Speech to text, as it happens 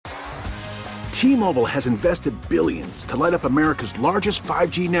T-Mobile has invested billions to light up America's largest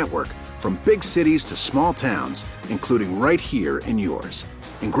 5G network, from big cities to small towns, including right here in yours.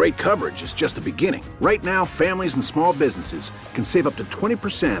 And great coverage is just the beginning. Right now, families and small businesses can save up to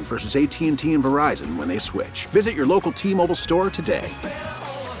 20% versus AT&T and Verizon when they switch. Visit your local T-Mobile store today.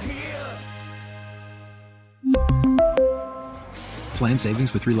 Plan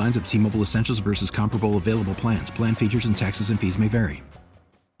savings with 3 lines of T-Mobile Essentials versus comparable available plans. Plan features and taxes and fees may vary.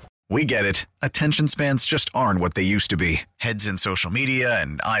 We get it. Attention spans just aren't what they used to be. Heads in social media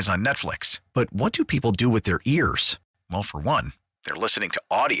and eyes on Netflix. But what do people do with their ears? Well, for one, they're listening to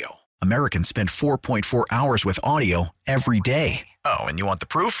audio. Americans spend 4.4 hours with audio every day. Oh, and you want the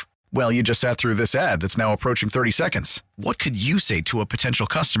proof? Well, you just sat through this ad that's now approaching 30 seconds. What could you say to a potential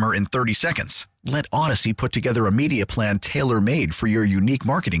customer in 30 seconds? Let Odyssey put together a media plan tailor-made for your unique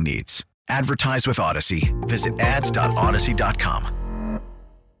marketing needs. Advertise with Odyssey. Visit ads.odyssey.com.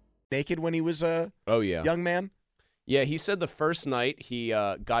 Naked when he was a young man? Yeah, he said the first night he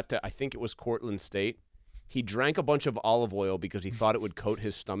got to, I think it was Cortland State, he drank a bunch of olive oil because he thought it would coat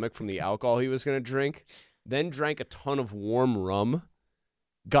his stomach from the alcohol he was going to drink, then drank a ton of warm rum,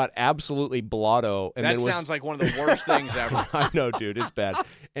 got absolutely blotto. And that then sounds like one of the worst things ever. I know, dude. It's bad.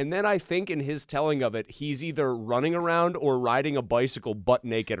 And then I think in his telling of it, he's either running around or riding a bicycle butt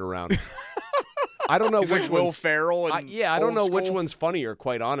naked around. I don't know which like Will Ferrell. And I don't know which school. one's funnier,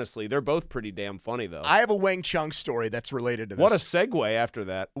 quite honestly. They're both pretty damn funny, though. I have a Wang Chung story that's related to this. What a segue after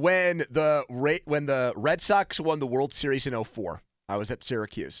that. When the Red Sox won the World Series in 2004, I was at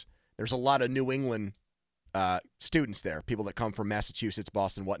Syracuse. There's a lot of New England students there, people that come from Massachusetts,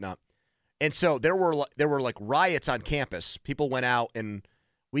 Boston, whatnot. And so there were like riots on campus. People went out, and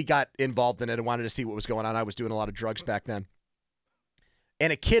we got involved in it and wanted to see what was going on. I was doing a lot of drugs back then.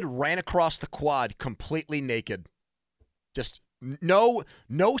 And a kid ran across the quad completely naked. Just no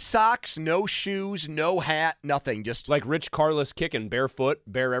socks, no shoes, no hat, nothing. Just like Rich Karlis kicking, barefoot,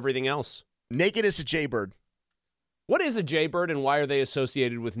 bare everything else. Naked as a jaybird. What is a jaybird and why are they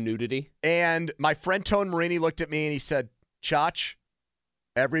associated with nudity? And my friend Tone Marini looked at me and he said, Chach,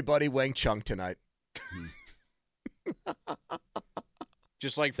 everybody Wang Chung tonight.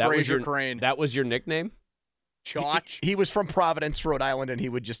 Just like Fraser Crane. That was your nickname? Chach. He was from Providence, Rhode Island, and he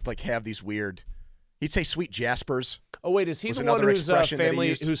would just like have these weird. He'd say "Sweet Jaspers." Oh wait, is he the one whose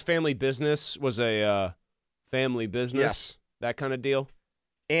family business was a family business? Yes, that kind of deal.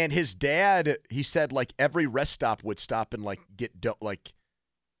 And his dad, he said, like every rest stop would stop and like get like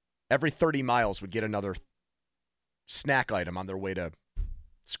every 30 miles would get another snack item on their way to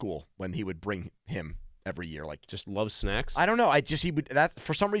school when he would bring him. Every year, like just loves snacks. I don't know. He would that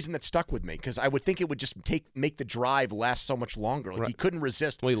for some reason that stuck with me because I would think it would just make the drive last so much longer. Like right. He couldn't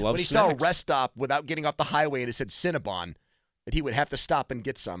resist. Well, he loves when he snacks. saw a rest stop without getting off the highway and it said Cinnabon, that he would have to stop and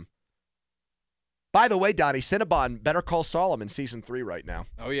get some. By the way, Donnie, Cinnabon, Better Call Saul in season 3 right now.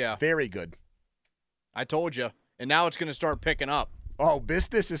 Oh yeah, very good. I told you, and now it's going to start picking up. Oh,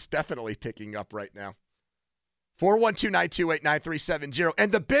 business is definitely picking up right now. 412-928-9370,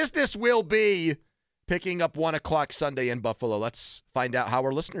 and the business will be picking up 1 o'clock Sunday in Buffalo. Let's find out how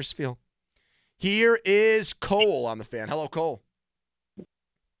our listeners feel. Here is Cole on the fan. Hello, Cole.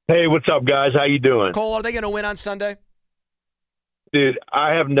 Hey, what's up, guys? How you doing? Cole, are they going to win on Sunday? Dude,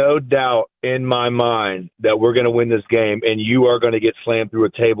 I have no doubt in my mind that we're going to win this game, and you are going to get slammed through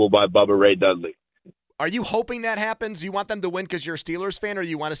a table by Bubba Ray Dudley. Are you hoping that happens? Do you want them to win because you're a Steelers fan, or do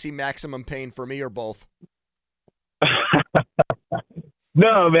you want to see maximum pain for me, or both?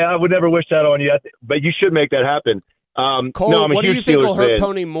 No, man, I would never wish that on you, but you should make that happen. Cole, no, I'm a what do huge you think Steelers will hurt fan.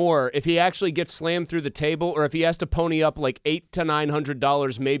 Pony more if he actually gets slammed through the table, or if he has to pony up like $800 to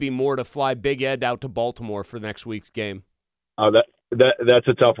 $900, maybe more, to fly Big Ed out to Baltimore for next week's game? Oh, that's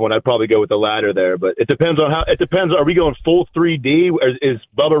a tough one. I'd probably go with the latter there, but it depends on how. It depends. Are we going full 3D? Is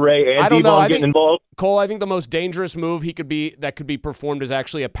Bubba Ray and Devon getting involved? Cole, I think the most dangerous move that could be performed is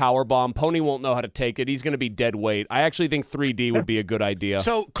actually a power bomb. Pony won't know how to take it. He's going to be dead weight. I actually think 3D would be a good idea.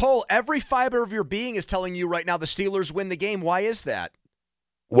 So, Cole, every fiber of your being is telling you right now the Steelers win the game. Why is that?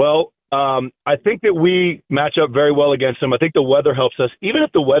 Well, I think that we match up very well against them. I think the weather helps us. Even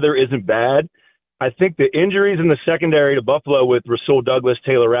if the weather isn't bad, I think the injuries in the secondary to Buffalo with Rasul Douglas,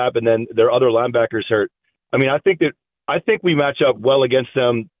 Taylor Rapp, and then their other linebackers hurt. I mean, I think we match up well against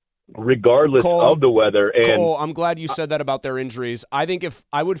them regardless of the weather. And Cole, I'm glad you said that about their injuries. I think if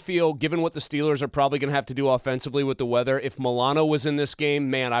I would feel, given what the Steelers are probably going to have to do offensively with the weather, if Milano was in this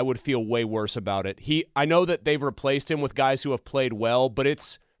game, man, I would feel way worse about it. I know that they've replaced him with guys who have played well,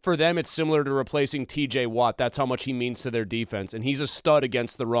 but for them, it's similar to replacing T.J. Watt. That's how much he means to their defense, and he's a stud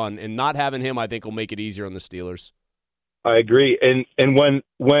against the run, and not having him, I think, will make it easier on the Steelers. I agree. And when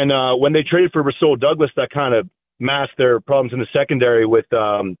they traded for Rasul Douglas, that kind of masked their problems in the secondary with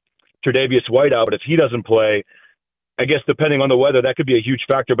Tre'Davious White out. But if he doesn't play, I guess depending on the weather, that could be a huge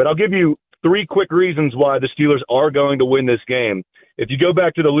factor. But I'll give you 3 quick reasons why the Steelers are going to win this game. If you go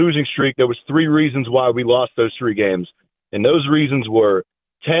back to the losing streak, there was 3 reasons why we lost those 3 games. And those reasons were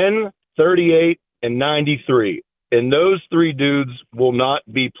 10, 38, and 93. And those 3 dudes will not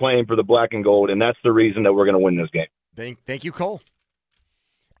be playing for the black and gold, and that's the reason that we're going to win this game. Thank you, Cole.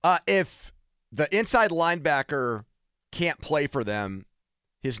 If the inside linebacker can't play for them,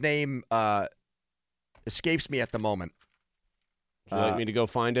 his name escapes me at the moment. Would you like me to go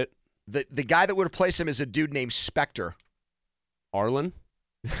find it? The guy that would replace him is a dude named Spector. Arlen?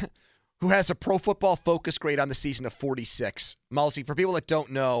 Who has a Pro Football Focus grade on the season of 46. Mulsey, for people that don't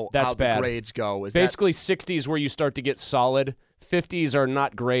know how the grades go. Basically, 60s where you start to get solid. 50s are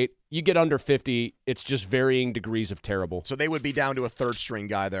not great. You get under 50, it's just varying degrees of terrible. So they would be down to a third-string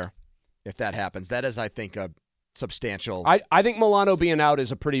guy there if that happens. That is, I think, a substantial I think Milano being out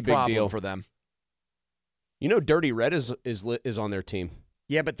is a pretty big problem deal for them. You know, Dirty Red is on their team.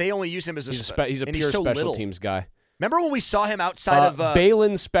 Yeah, but they only use him as he's a pure so special little. teams guy. Remember when we saw him outside of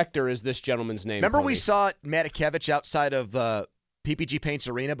Balin Spector is this gentleman's name. Remember Tony. we saw Matakevich outside of PPG Paints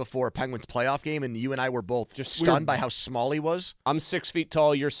Arena before a Penguins playoff game, and you and I were both just stunned by how small he was? I'm 6 feet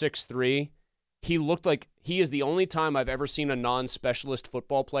tall. You're 6'3". He looked like he is the only time I've ever seen a non-specialist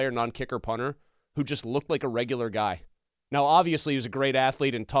football player, non-kicker punter, who just looked like a regular guy. Now, obviously, he was a great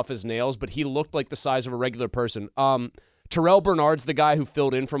athlete and tough as nails, but he looked like the size of a regular person. Terrell Bernard's the guy who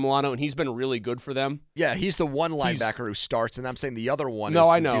filled in for Milano, and he's been really good for them. Yeah, he's the one linebacker who starts, and I'm saying the other one is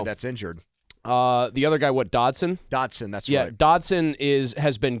the dude that's injured. The other guy, Dodson? Dodson, that's right. Yeah, Dodson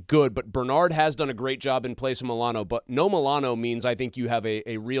has been good, but Bernard has done a great job in place of Milano. But no Milano means I think you have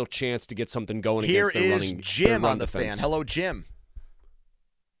a real chance to get something going against their running. Here is Jim on the defense. fan. Hello, Jim.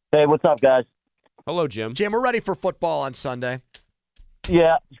 Hey, what's up, guys? Hello, Jim. Jim, we're ready for football on Sunday.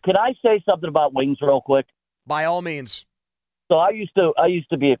 Yeah, can I say something about wings real quick? By all means. So I used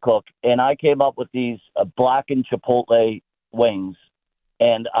to be a cook, and I came up with these blackened chipotle wings,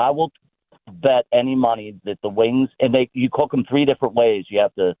 and I will bet any money that the wings, and you cook them 3 different ways. You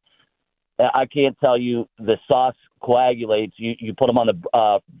have to, I can't tell you, the sauce coagulates. You put them on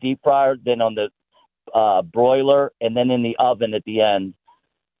the deep fryer, then on the broiler, and then in the oven at the end.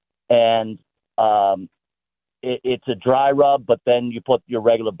 And it's a dry rub, but then you put your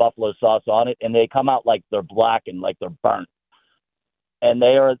regular buffalo sauce on it, and they come out like they're blackened, like they're burnt. And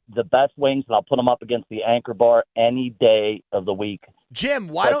they are the best wings, and I'll put them up against the Anchor Bar any day of the week. Jim,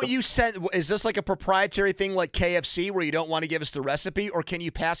 why don't you send – is this like a proprietary thing like KFC where you don't want to give us the recipe, or can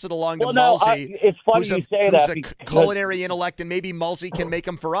you pass it along to Mulsey? It's funny you say that. Who's a culinary intellect, and maybe Mulsey can make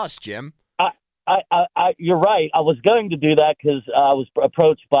them for us, Jim. You're right. I was going to do that because I was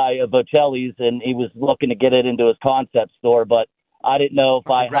approached by Bocelli's, and he was looking to get it into his concept store, but I didn't know if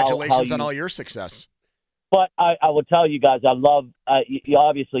Congratulations on all your success. But I will tell you guys, I love.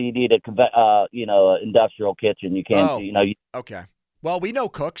 Obviously, you need a industrial kitchen. You can't. Okay. Well, we know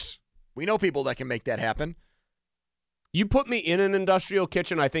cooks. We know people that can make that happen. You put me in an industrial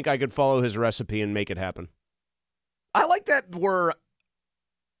kitchen, I think I could follow his recipe and make it happen. I like that we're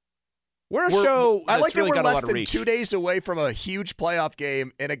a show. I like that really we're less than reach. 2 days away from a huge playoff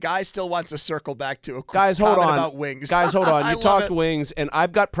game, and a guy still wants to circle back to a comment about wings. Guys, hold on. You talked wings, and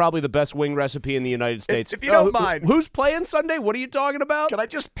I've got probably the best wing recipe in the United States. If you don't mind. Who's playing Sunday? What are you talking about? Can I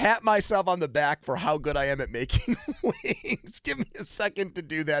just pat myself on the back for how good I am at making wings? Give me a second to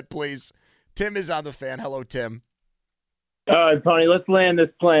do that, please. Tim is on the fan. Hello, Tim. All right, Tony, let's land this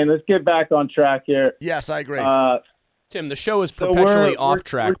plane. Let's get back on track here. Yes, I agree. Tim, the show is perpetually off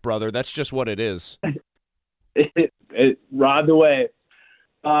track, brother. That's just what it is. It ride the wave.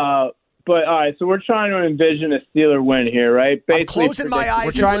 But, all right, so we're trying to envision a Steeler win here, right? Basically, I'm closing my eyes.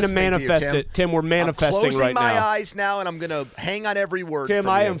 We're trying to manifest it. Tim, we're manifesting right now. I'm closing my eyes now, and I'm going to hang on every word. Tim,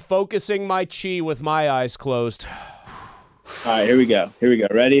 I am focusing my chi with my eyes closed. All right, here we go.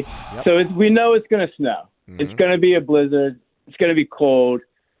 Ready? Yep. So we know it's going to snow. Mm-hmm. It's going to be a blizzard. It's going to be cold.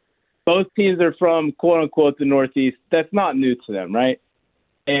 Both teams are from, quote-unquote, the Northeast. That's not new to them, right?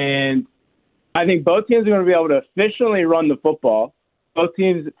 And I think both teams are going to be able to efficiently run the football. Both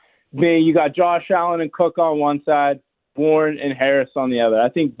teams being, you got Josh Allen and Cook on one side, Bourne and Harris on the other. I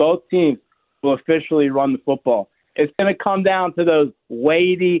think both teams will officially run the football. It's going to come down to those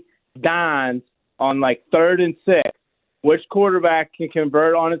weighty dimes on like 3rd and 6. Which quarterback can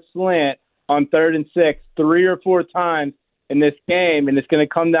convert on its slant on 3rd and 6 3 or 4 times in this game, and it's going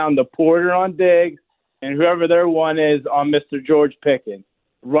to come down to Porter on Diggs and whoever their one is on Mr. George Pickens.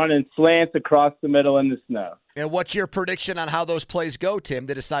 running slants across the middle in the snow. And what's your prediction on how those plays go, Tim,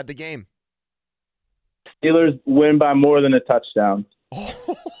 to decide the game? Steelers win by more than a touchdown. Oh,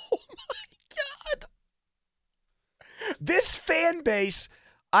 my God. This fan base,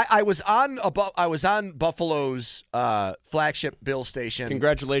 I was on Buffalo's flagship Bill station.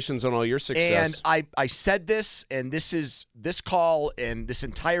 Congratulations on all your success. And I said this, and this call and this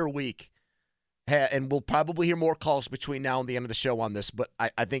entire week, and we'll probably hear more calls between now and the end of the show on this, but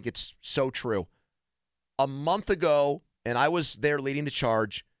I think it's so true. A month ago, and I was there leading the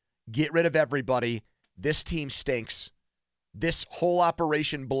charge, get rid of everybody. This team stinks. This whole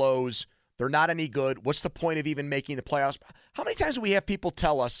operation blows. They're not any good. What's the point of even making the playoffs? How many times do we have people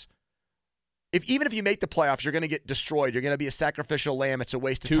tell us, even if you make the playoffs, you're going to get destroyed. You're going to be a sacrificial lamb. It's a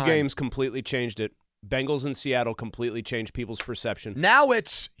waste of time. 2 games completely changed it. Bengals and Seattle completely changed people's perception. Now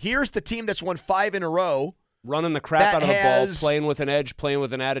here's the team that's won 5 in a row. Running the crap out of the ball, playing with an edge, playing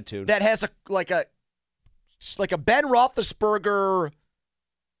with an attitude. That has a Ben Roethlisberger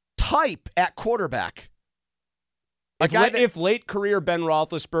type at quarterback. If late career Ben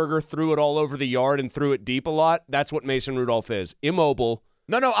Roethlisberger threw it all over the yard and threw it deep a lot, that's what Mason Rudolph is. Immobile.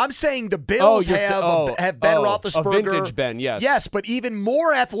 No, I'm saying the Bills have Ben Roethlisberger. A vintage Ben, yes. Yes, but even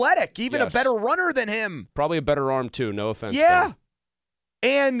more athletic, even a better runner than him. Probably a better arm, too. No offense. Yeah.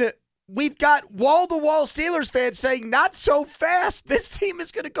 Ben. And we've got wall-to-wall Steelers fans saying, not so fast. This team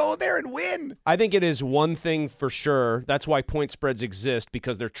is going to go there and win. I think it is one thing for sure. That's why point spreads exist,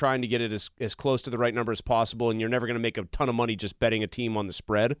 because they're trying to get it as close to the right number as possible, and you're never going to make a ton of money just betting a team on the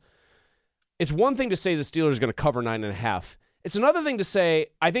spread. It's one thing to say the Steelers are going to cover 9.5. It's another thing to say,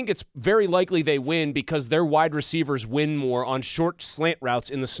 I think it's very likely they win because their wide receivers win more on short slant routes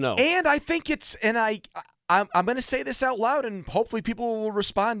in the snow. And I think I'm going to say this out loud, and hopefully people will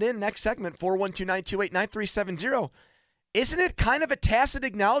respond in next segment, 412-928-9370. Isn't it kind of a tacit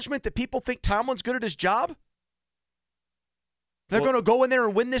acknowledgement that people think Tomlin's good at his job? They're going to go in there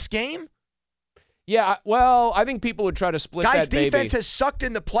and win this game? Yeah, well, I think people would try to split Guy's that baby. defense has sucked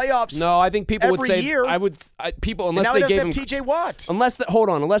in the playoffs. No, I think people would say year. unless now they gave him TJ Watt.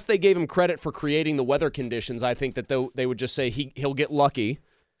 Unless they gave him credit for creating the weather conditions, I think that they would just say he'll get lucky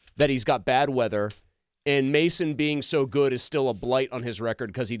that he's got bad weather. And Mason being so good is still a blight on his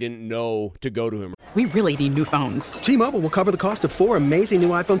record because he didn't know to go to him. We really need new phones. T-Mobile will cover the cost of 4 amazing new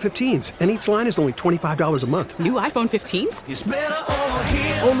iPhone 15s, and each line is only $25 a month. New iPhone 15s? It's better over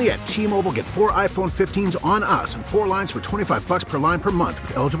here. Only at T-Mobile, get 4 iPhone 15s on us and 4 lines for $25 per line per month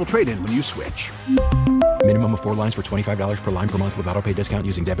with eligible trade-in when you switch. Minimum of 4 lines for $25 per line per month with autopay discount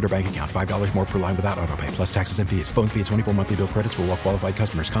using debit or bank account. $5 more per line without autopay, plus taxes and fees. Phone fee at 24 monthly bill credits for well-qualified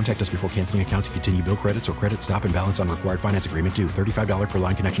customers. Contact us before canceling account to continue bill credits or credit stop and balance on required finance agreement due. $35 per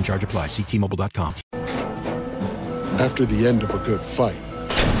line connection charge applies. See T-Mobile.com. After the end of a good fight,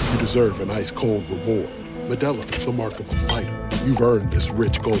 you deserve an ice-cold reward. Modelo is the mark of a fighter. You've earned this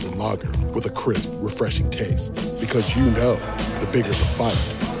rich golden lager with a crisp, refreshing taste. Because you know, the bigger the fight,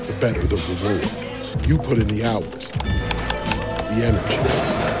 the better the reward. You put in the hours, the energy,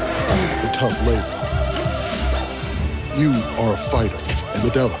 the tough labor. You are a fighter, and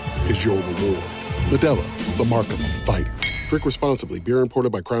Modelo is your reward. Modelo, the mark of a fighter. Drink responsibly. Beer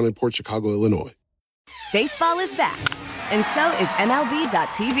imported by Crown Imports, Chicago, Illinois. Baseball is back, and so is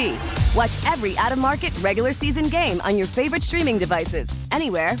MLB.tv. Watch every out-of-market regular season game on your favorite streaming devices.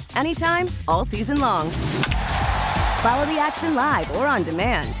 Anywhere, anytime, all season long. Follow the action live or on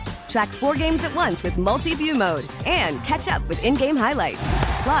demand. Track 4 games at once with multi-view mode and catch up with in-game highlights.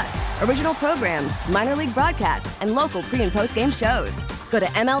 Plus, original programs, minor league broadcasts, and local pre- and post-game shows. Go to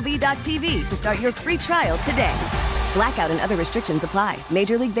MLB.tv to start your free trial today. Blackout and other restrictions apply.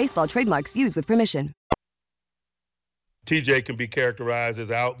 Major League Baseball trademarks used with permission. TJ can be characterized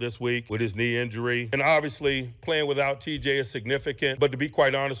as out this week with his knee injury. And obviously, playing without TJ is significant. But to be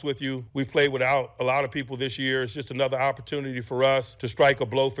quite honest with you, we've played without a lot of people this year. It's just another opportunity for us to strike a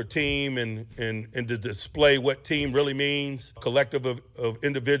blow for team and to display what team really means. A collective of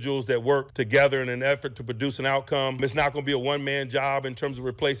individuals that work together in an effort to produce an outcome. It's not going to be a one-man job in terms of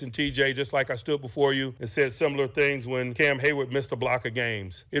replacing TJ, just like I stood before you and said similar things when Cam Hayward missed a block of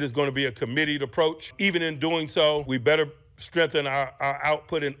games. It is going to be a committed approach. Even in doing so, we better strengthen our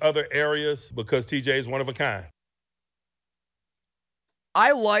output in other areas because TJ is one of a kind.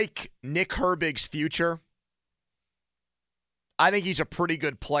 I like Nick Herbig's future. I think he's a pretty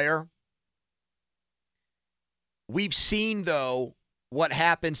good player. We've seen, though, what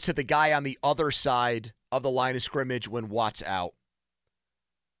happens to the guy on the other side of the line of scrimmage when Watt's out.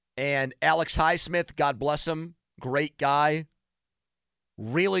 And Alex Highsmith, God bless him, great guy,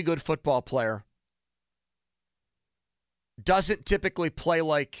 really good football player. doesn't typically play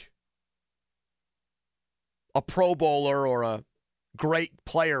like a Pro Bowler or a great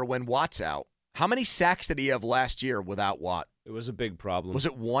player when Watt's out. How many sacks did he have last year without Watt? It was a big problem. Was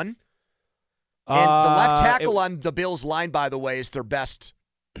it one? And the left tackle on the Bills' line, by the way, is their best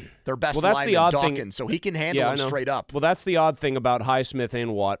lineman, Dawkins, so he can handle him straight up. Well, that's the odd thing about Highsmith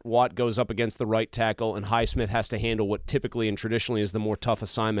and Watt. Watt goes up against the right tackle, and Highsmith has to handle what typically and traditionally is the more tough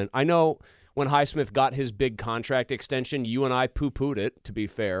assignment. I know when Highsmith got his big contract extension, you and I poo-pooed it, to be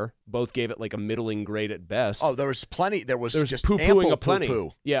fair. Both gave it like a middling grade at best. Oh, there was plenty. There was just poo-pooing ample aplenty.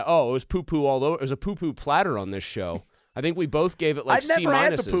 poo-poo. Yeah, it was poo-poo all over. It was a poo-poo platter on this show. I think we both gave it like C-minuses. I've never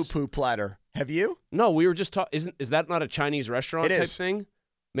had the poo-poo platter. Have you? No, we were just talking. Is that not a Chinese restaurant type thing?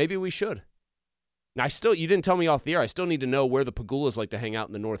 Maybe we should. Now, you didn't tell me off the air. I still need to know where the Pagulas like to hang out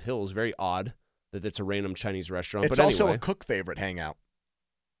in the North Hills. Very odd that it's a random Chinese restaurant. It's but also anyway. a cook favorite hangout.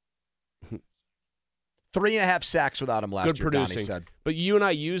 3.5 sacks without him last Good year, producing. Donnie said. But you and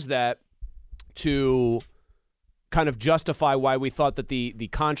I use that to kind of justify why we thought that the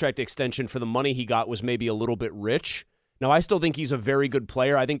contract extension for the money he got was maybe a little bit rich. Now, I still think he's a very good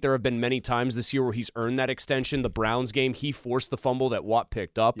player. I think there have been many times this year where he's earned that extension. The Browns game, he forced the fumble that Watt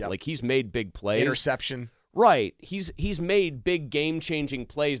picked up. Yep. Like, he's made big plays. Interception. Right. He's made big game-changing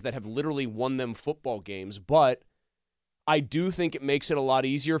plays that have literally won them football games. But I do think it makes it a lot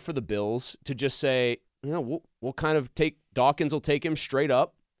easier for the Bills to just say, we'll kind of take – Dawkins will take him straight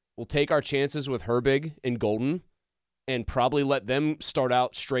up. We'll take our chances with Herbig and Golden and probably let them start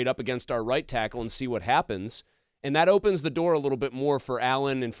out straight up against our right tackle and see what happens. And that opens the door a little bit more for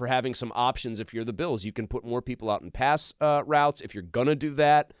Allen and for having some options if you're the Bills. You can put more people out in pass routes. If you're going to do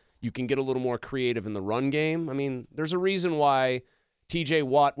that, you can get a little more creative in the run game. I mean, there's a reason why T.J.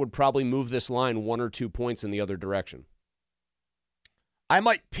 Watt would probably move this line 1 or 2 points in the other direction. I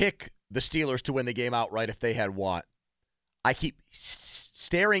might pick the Steelers to win the game outright if they had Watt. I keep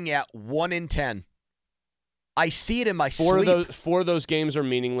staring at 1 in 10. I see it in my sleep. 4 of those games are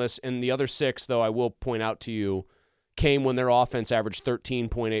meaningless, and the other 6, though, I will point out to you, came when their offense averaged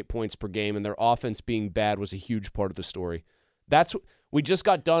 13.8 points per game, and their offense being bad was a huge part of the story. We just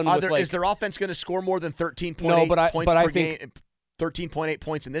got done with is their offense going to score more than 13.8 points per game? 13.8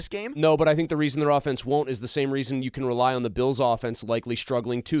 points in this game? No, but I think the reason their offense won't is the same reason you can rely on the Bills' offense likely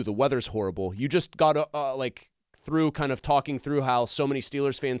struggling too. The weather's horrible. You just got through kind of talking through how so many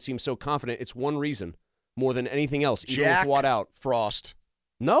Steelers fans seem so confident. It's one reason more than anything else, even with Watt out. Frost.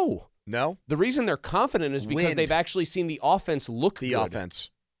 No. No? The reason they're confident is because they've actually seen the offense look good. The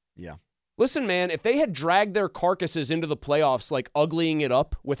offense. Yeah. Listen, man, if they had dragged their carcasses into the playoffs, like uglying it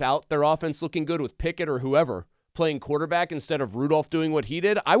up without their offense looking good with Pickett or whoever playing quarterback instead of Rudolph doing what he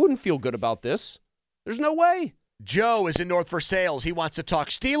did, I wouldn't feel good about this. There's no way. Joe is in North for Sales. He wants to talk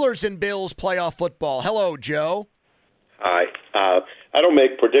Steelers and Bills playoff football. Hello, Joe. Hi. I don't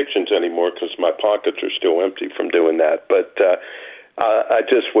make predictions anymore because my pockets are still empty from doing that. But I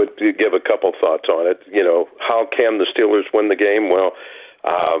just would give a couple thoughts on it. How can the Steelers win the game? Well,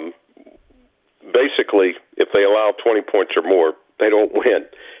 basically, if they allow 20 points or more, they don't win.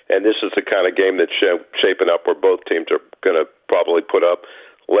 And this is the kind of game that's shaping up where both teams are going to probably put up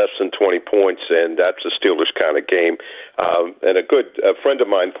less than 20 points, and that's a Steelers kind of game. And a friend of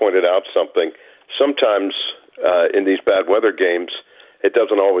mine pointed out something. Sometimes in these bad weather games, it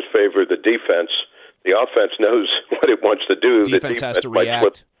doesn't always favor the defense. The offense knows what it wants to do. Defense the defense has to might react.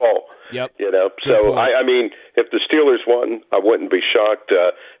 flip the ball. Yep. So I mean, if the Steelers won, I wouldn't be shocked.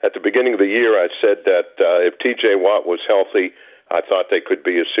 At the beginning of the year, I said that if T.J. Watt was healthy, I thought they could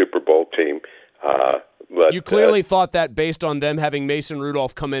be a Super Bowl team. But you clearly thought that based on them having Mason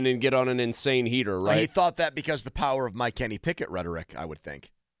Rudolph come in and get on an insane heater, right? He thought that because the power of my Kenny Pickett rhetoric, I would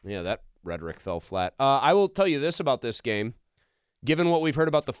think. Yeah, that rhetoric fell flat. I will tell you this about this game. Given what we've heard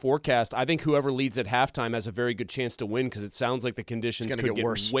about the forecast, I think whoever leads at halftime has a very good chance to win because it sounds like the conditions could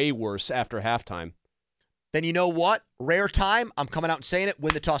get way worse after halftime. Then you know what? Rare time, I'm coming out and saying it,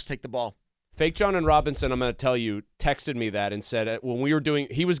 win the toss, take the ball. Fake John and Robinson, I'm going to tell you, texted me that and said when we were doing –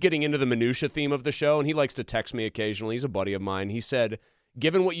 he was getting into the minutia theme of the show, and he likes to text me occasionally. He's a buddy of mine. He said,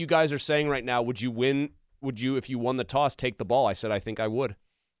 given what you guys are saying right now, would you, if you won the toss, take the ball? I said, I think I would.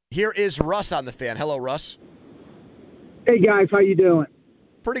 Here is Russ on the fan. Hello, Russ. Hey, guys. How you doing?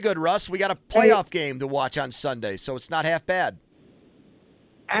 Pretty good, Russ. We got a playoff game to watch on Sunday, so it's not half bad.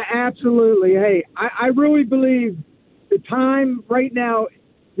 Absolutely. Hey, I really believe the time right now,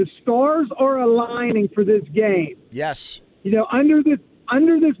 the stars are aligning for this game. Yes. Under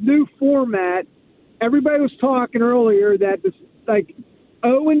this new format, everybody was talking earlier that it's like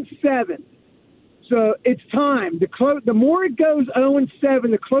 0-7. So it's time. The more it goes 0-7,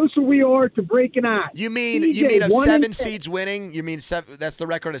 the closer we are to breaking out. You mean of 7 seeds winning? You mean that's the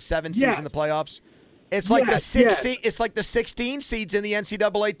record of 7 seeds in the playoffs? It's like the 6. It's like the 16 seeds in the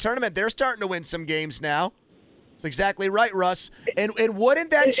NCAA tournament. They're starting to win some games now. That's exactly right, Russ. And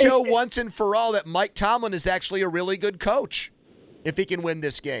wouldn't that show once and for all that Mike Tomlin is actually a really good coach if he can win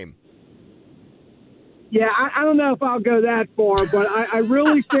this game? Yeah, I don't know if I'll go that far, but I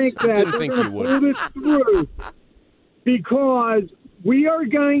really think that they're going to pull this through because we are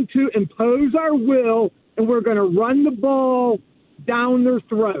going to impose our will and we're going to run the ball down their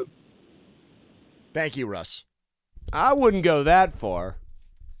throat. Thank you, Russ. I wouldn't go that far.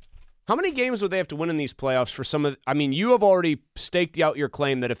 How many games would they have to win in these playoffs for some of – I mean, you have already staked out your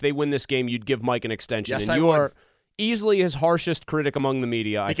claim that if they win this game, you'd give Mike an extension. Yes, and I you would. are easily his harshest critic among the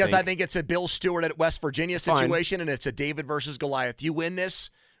media, Because I think it's a Bill Stewart at West Virginia situation, and it's a David versus Goliath. You win this,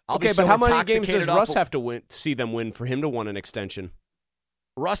 I'll be so but how many intoxicated games does off Russ of- have to see them win for him to want an extension?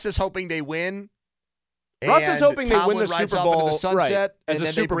 Russ is hoping they win. Russ is hoping they win the Tomlin rides Super off into Bowl the sunset, right, as and a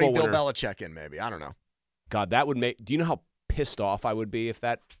then Super they bring Bowl Bill winner. Belichick in, maybe. I don't know. God, that would make – do you know how pissed off I would be if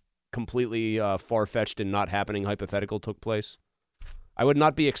that completely far-fetched and not happening hypothetical took place? I would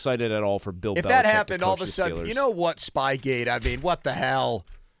not be excited at all for Bill Belichick If that to happened, all coach of a the sudden, Steelers. you know what, Spygate? I mean, what the hell?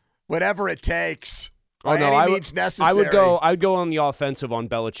 Whatever it takes. Oh, By no, any means necessary. I'd go on the offensive on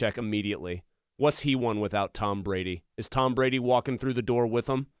Belichick immediately. What's he won without Tom Brady? Is Tom Brady walking through the door with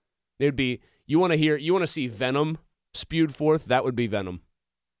him? It'd be you want to see venom spewed forth? That would be venom.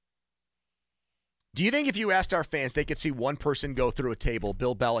 Do you think if you asked our fans, they could see one person go through a table,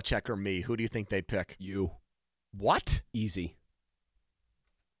 Bill Belichick or me, who do you think they'd pick? You. What? Easy.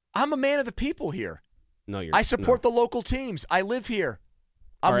 I'm a man of the people here. No, you're. I support the local teams. I live here.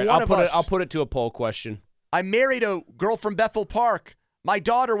 I'm All right, one of us. I'll put it to a poll question. I married a girl from Bethel Park. My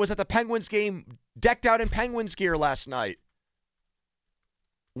daughter was at the Penguins game, decked out in Penguins gear last night.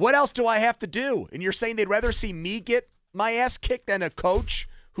 What else do I have to do? And you're saying they'd rather see me get my ass kicked than a coach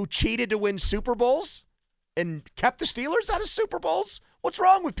who cheated to win Super Bowls and kept the Steelers out of Super Bowls? What's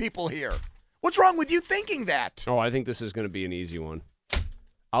wrong with people here? What's wrong with you thinking that? Oh, I think this is going to be an easy one.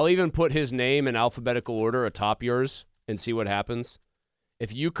 I'll even put his name in alphabetical order atop yours and see what happens.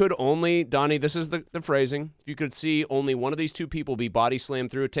 If you could only, Donnie, this is the phrasing. If you could see only one of these two people be body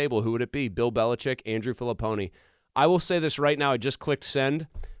slammed through a table, who would it be? Bill Belichick, Andrew Filipponi. I will say this right now. I just clicked send.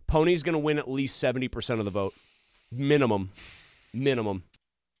 Pony's going to win at least 70% of the vote. Minimum.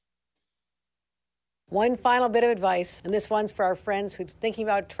 One final bit of advice, and this one's for our friends who's thinking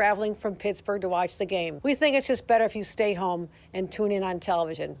about traveling from Pittsburgh to watch the game. We think it's just better if you stay home and tune in on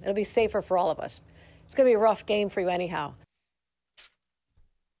television. It'll be safer for all of us. It's going to be a rough game for you anyhow.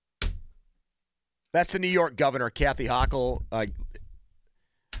 That's the New York governor, Kathy Hochul.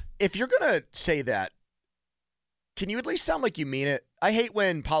 If you're going to say that, can you at least sound like you mean it? I hate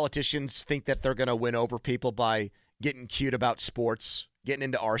when politicians think that they're going to win over people by getting cute about sports, getting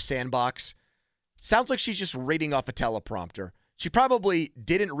into our sandbox. Sounds like she's just reading off a teleprompter. She probably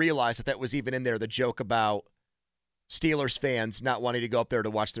didn't realize that was even in there, the joke about Steelers fans not wanting to go up there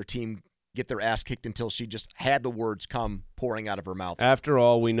to watch their team get their ass kicked until she just had the words come pouring out of her mouth. After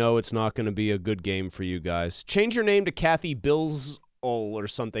all, we know it's not going to be a good game for you guys. Change your name to Kathy Bills or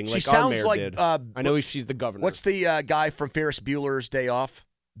something She like sounds our mayor like, did. I know she's the governor. What's the guy from Ferris Bueller's Day Off?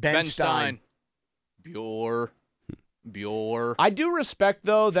 Ben Stein. Bueller. I do respect,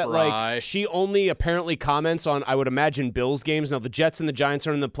 though, that Fry. she only apparently comments on, I would imagine, Bills games. Now, the Jets and the Giants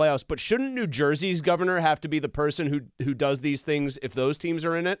are in the playoffs, but shouldn't New Jersey's governor have to be the person who does these things if those teams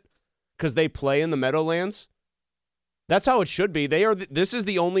are in it? Because they play in the Meadowlands? That's how it should be. This is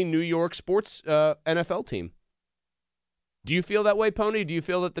the only New York sports NFL team. Do you feel that way, Pony? Do you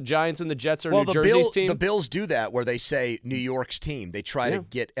feel that the Giants and the Jets are New Jersey's team? The Bills do that where they say New York's team. They try to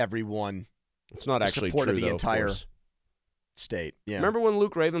get everyone It's not actually support true, of the though, entire course. state. Yeah. Remember when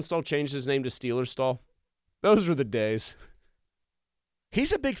Luke Ravenstahl changed his name to Steelers Stall? Those were the days.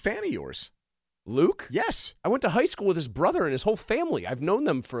 He's a big fan of yours. Luke? Yes. I went to high school with his brother and his whole family. I've known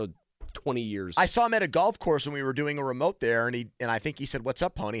them for 20 years. I saw him at a golf course when we were doing a remote there, and I think he said, "What's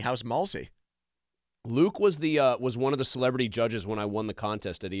up, Pony? How's Malsey?" Luke was was one of the celebrity judges when I won the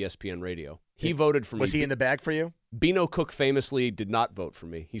contest at ESPN Radio. He voted for me. Was he in the bag for you? Bino Cook famously did not vote for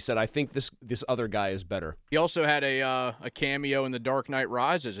me. He said, "I think this other guy is better." He also had a cameo in The Dark Knight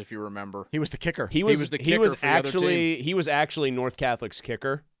Rises, if you remember. He was the kicker. He was the kicker for the other team. He was actually North Catholic's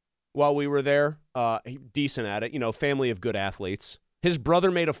kicker while we were there. Decent at it, family of good athletes. His brother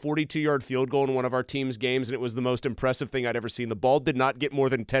made a 42-yard field goal in one of our team's games, and it was the most impressive thing I'd ever seen. The ball did not get more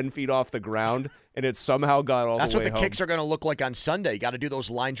than 10 feet off the ground, and it somehow got all the way home. That's what the kicks are going to look like on Sunday. You got to do those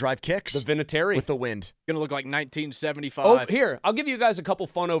line drive kicks. The Vinatieri. With the wind. Going to look like 1975. Oh, here, I'll give you guys a couple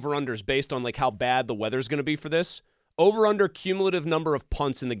fun over-unders based on like how bad the weather's going to be for this. Over-under cumulative number of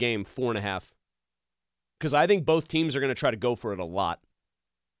punts in the game, 4.5. Because I think both teams are going to try to go for it a lot.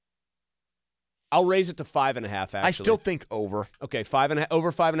 I'll raise it to 5.5, actually. I still think over. Okay,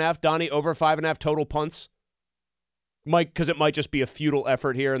 over 5.5. Donnie, over 5.5 total punts? Mike, because it might just be a futile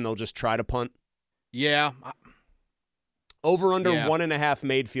effort here and they'll just try to punt. Yeah. Over under 1.5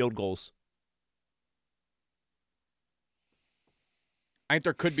 made field goals. I think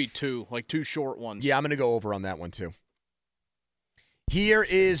there could be two short ones. Yeah, I'm going to go over on that one, too. Here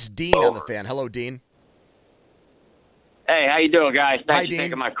is Dean on the fan. Hello, Dean. Hey, how you doing, guys? Thanks for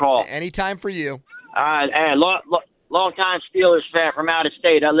taking my call. Anytime for you. And long-time Steelers fan from out of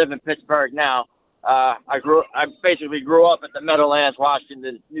state. I live in Pittsburgh now. I basically grew up at the Meadowlands watching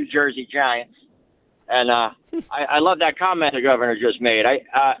the New Jersey Giants. And I love that comment the governor just made.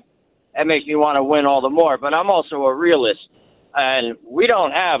 That makes me want to win all the more. But I'm also a realist. And we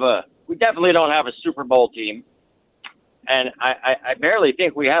definitely don't have a Super Bowl team. And I barely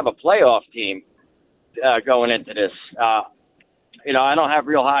think we have a playoff team. Going into this, I don't have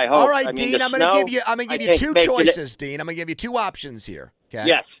real high hopes. All right, Dean, I'm going to give you two choices, Dean. I'm going to give you two options here. Okay?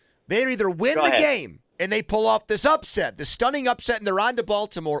 Yes. They either win the game and they pull off this upset, this stunning upset, and they're on to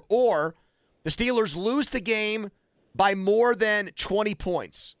Baltimore, or the Steelers lose the game by more than 20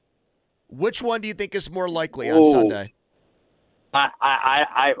 points. Which one do you think is more likely on Sunday?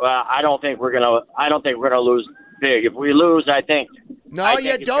 I don't think we're gonna lose big. If we lose, I think. No,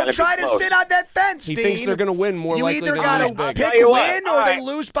 you don't try to sit on that fence, He Dean. thinks they're going to win more likely than lose big. You either got to pick win or they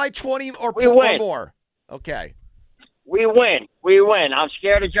lose by 20 or more. Okay. We win. I'm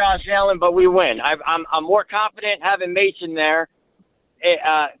scared of Josh Allen, but we win. I'm more confident having Mason there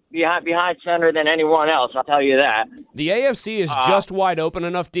behind center than anyone else, I'll tell you that. The AFC is just wide open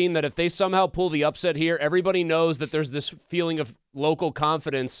enough, Dean, that if they somehow pull the upset here, everybody knows that there's this feeling of local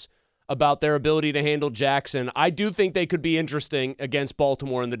confidence about their ability to handle Jackson. I do think they could be interesting against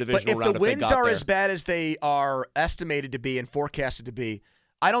Baltimore in the divisional round. But if the wins are as bad as they are estimated to be and forecasted to be,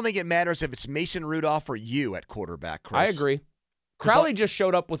 I don't think it matters if it's Mason Rudolph or you at quarterback, Chris. I agree. Crowley just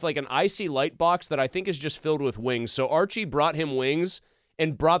showed up with like an icy light box that I think is just filled with wings. So Archie brought him wings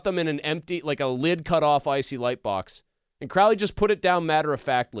and brought them in an empty, like a lid cut off icy light box. And Crowley just put it down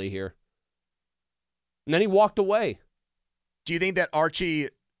matter-of-factly here. And then he walked away. Do you think that Archie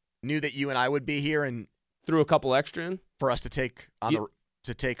knew that you and I would be here and threw a couple extra in for us to take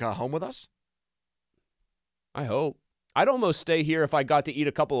home with us? I hope. I'd almost stay here if I got to eat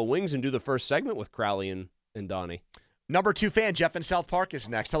a couple of wings and do the first segment with Crowley and Donnie. Number 2 fan, Jeff in South Park is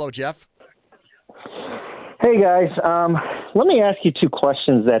next. Hello, Jeff. Hey, guys. Let me ask you two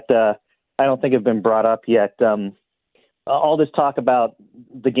questions that I don't think have been brought up yet. All this talk about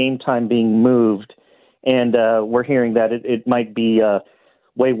the game time being moved, and we're hearing that it might be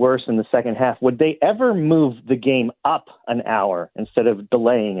way worse in the second half. Would they ever move the game up an hour instead of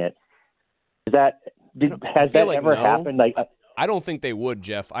delaying it? Has that ever happened? I don't think they would,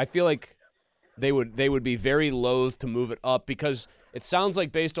 Jeff. I feel like they would be very loath to move it up because it sounds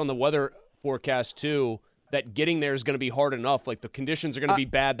like based on the weather forecast too that getting there is going to be hard enough. Like the conditions are going to be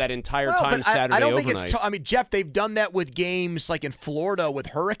bad that entire time Saturday I don't overnight. think it's. I mean, Jeff, they've done that with games like in Florida with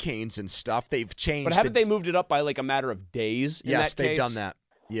hurricanes and stuff. They've changed. But haven't they moved it up by like a matter of days? Yes, they've done that.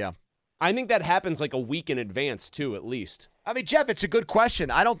 Yeah. I think that happens like a week in advance too, at least. I mean, Jeff, it's a good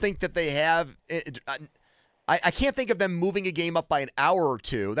question. I don't think that they have. I can't think of them moving a game up by an hour or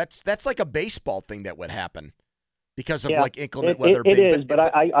two. That's like a baseball thing that would happen because of like inclement weather. It is,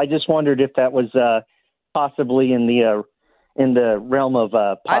 but I just wondered if that was possibly in the realm of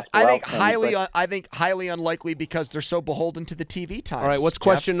possible. I think highly unlikely because they're so beholden to the TV times. All right, what's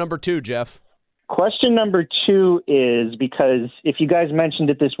question number 2, Jeff? Question number 2 is because if you guys mentioned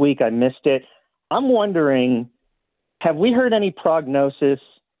it this week, I missed it. I'm wondering, have we heard any prognosis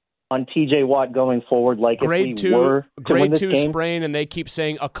on TJ Watt going forward? Like grade if we were to win this game? Sprain, and they keep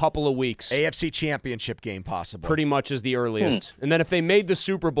saying a couple of weeks. AFC Championship game possible. Pretty much is the earliest. And then if they made the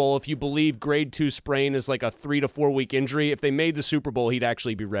Super Bowl, if you believe grade 2 sprain is like a 3 to 4 week injury, if they made the Super Bowl, he'd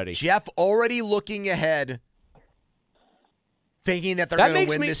actually be ready. Jeff already looking ahead, thinking that they're going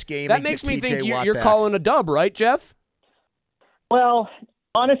to win this game. That makes me think you're calling a dub, right, Jeff? Well,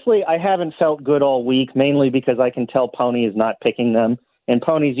 honestly, I haven't felt good all week, mainly because I can tell Pony is not picking them. And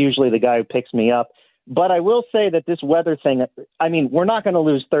Pony's usually the guy who picks me up. But I will say that this weather thing, I mean, we're not going to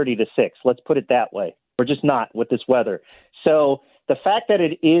lose 30-6. Let's put it that way. We're just not with this weather. So the fact that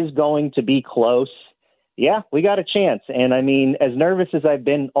it is going to be close, yeah, we got a chance. And, I mean, as nervous as I've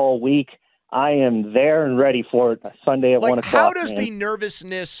been all week, I am there and ready for it Sunday at 1 o'clock. How does the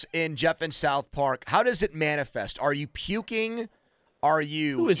nervousness in Jeff and South Park, how does it manifest? Are you puking? Are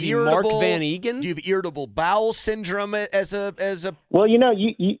you Who is irritable? he, Mark Van Egan? Do you have irritable bowel syndrome as a? Well, you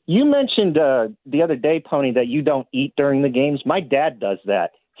mentioned the other day, Pony, that you don't eat during the games. My dad does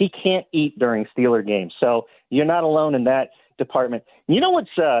that. He can't eat during Steeler games, so you're not alone in that department. You know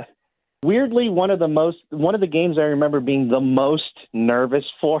what's weirdly one of the games I remember being the most nervous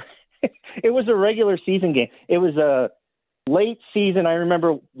for? It was a regular season game. It was a late season. I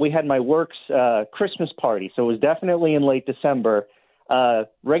remember we had my work's Christmas party, so it was definitely in late December.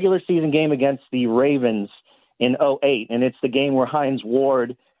 Regular season game against the Ravens in 2008, and it's the game where Hines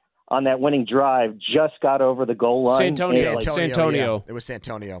Ward on that winning drive just got over the goal line. San Antonio. Yeah. It was San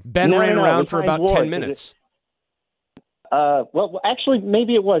Antonio. Ben ran around for about 10 minutes. Well, actually,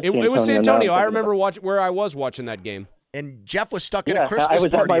 maybe it was. It was San Antonio. I remember where I was watching that game. And Jeff was stuck at a Christmas party. I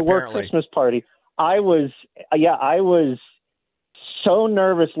was party, at my work Christmas party. I was so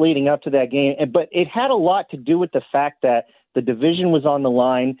nervous leading up to that game, but it had a lot to do with the fact that the division was on the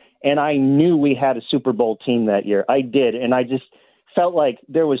line, and I knew we had a Super Bowl team that year. I did, and I just felt like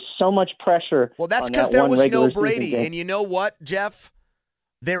there was so much pressure. Well, that's because there was no Brady, and you know what, Jeff?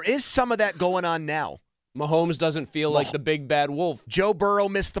 There is some of that going on now. Mahomes doesn't feel like the big bad wolf. Joe Burrow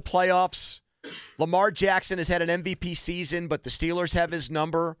missed the playoffs. Lamar Jackson has had an MVP season, but the Steelers have his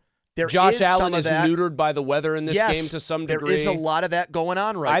number. Josh Allen is neutered by the weather in this game to some degree. There is a lot of that going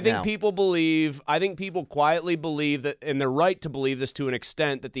on right now. I think people quietly believe that, and they're right to believe this to an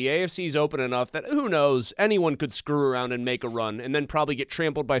extent, that the AFC is open enough that who knows, anyone could screw around and make a run and then probably get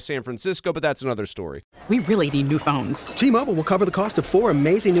trampled by San Francisco, but that's another story. We really need new phones. T-Mobile will cover the cost of 4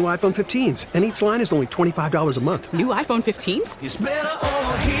 amazing new iPhone 15s, and each line is only $25 a month. New iPhone 15s? It's better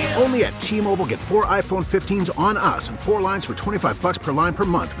over here. Only at T-Mobile, get 4 iPhone 15s on us and 4 lines for $25 per line per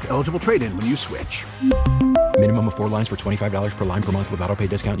month with eligible trade-in when you switch. Minimum of 4 lines for $25 per line per month with autopay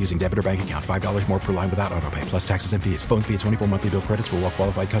discount using debit or bank account. $5 more per line without autopay, plus taxes and fees. Phone fee at 24 monthly bill credits for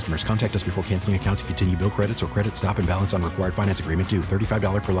well-qualified customers. Contact us before canceling account to continue bill credits or credit stop and balance on required finance agreement due.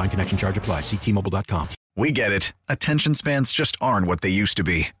 $35 per line connection charge applies. See T-Mobile.com. We get it. Attention spans just aren't what they used to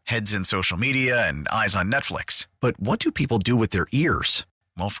be. Heads in social media and eyes on Netflix. But what do people do with their ears?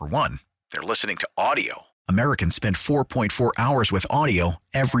 Well, for one, they're listening to audio. Americans spend 4.4 hours with audio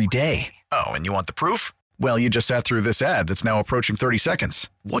every day. Oh, and you want the proof? Well, you just sat through this ad that's now approaching 30 seconds.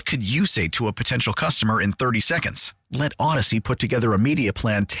 What could you say to a potential customer in 30 seconds? Let Odyssey put together a media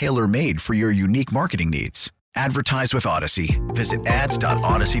plan tailor-made for your unique marketing needs. Advertise with Odyssey. Visit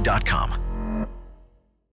ads.odyssey.com.